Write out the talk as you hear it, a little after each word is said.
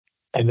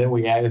And then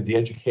we added the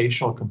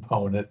educational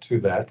component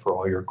to that for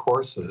all your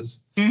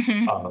courses.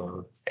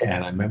 And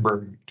I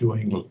remember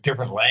doing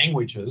different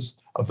languages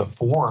of the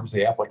forms,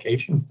 the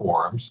application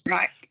forms,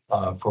 Right.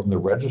 From the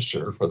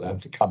register for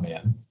them to come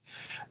in.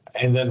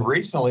 And then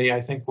recently,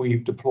 I think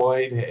we've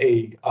deployed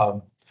a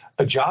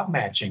job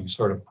matching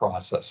sort of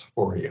process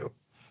for you,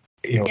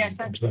 Yes,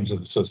 in terms of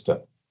the system.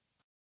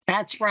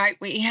 That's right.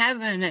 We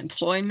have an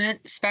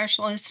employment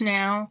specialist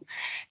now,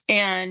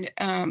 and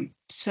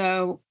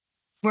so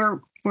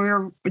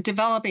we're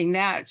developing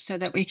that so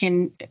that we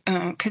can,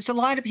 because a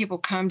lot of people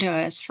come to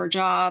us for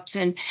jobs,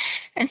 and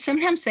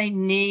sometimes they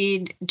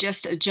need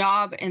just a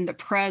job in the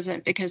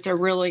present because they're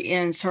really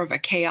in sort of a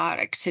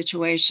chaotic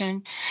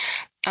situation,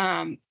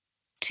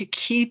 to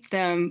keep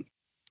them,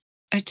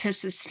 to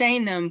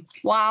sustain them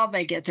while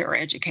they get their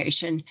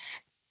education,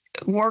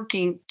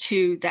 working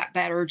to that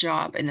better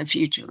job in the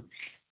future.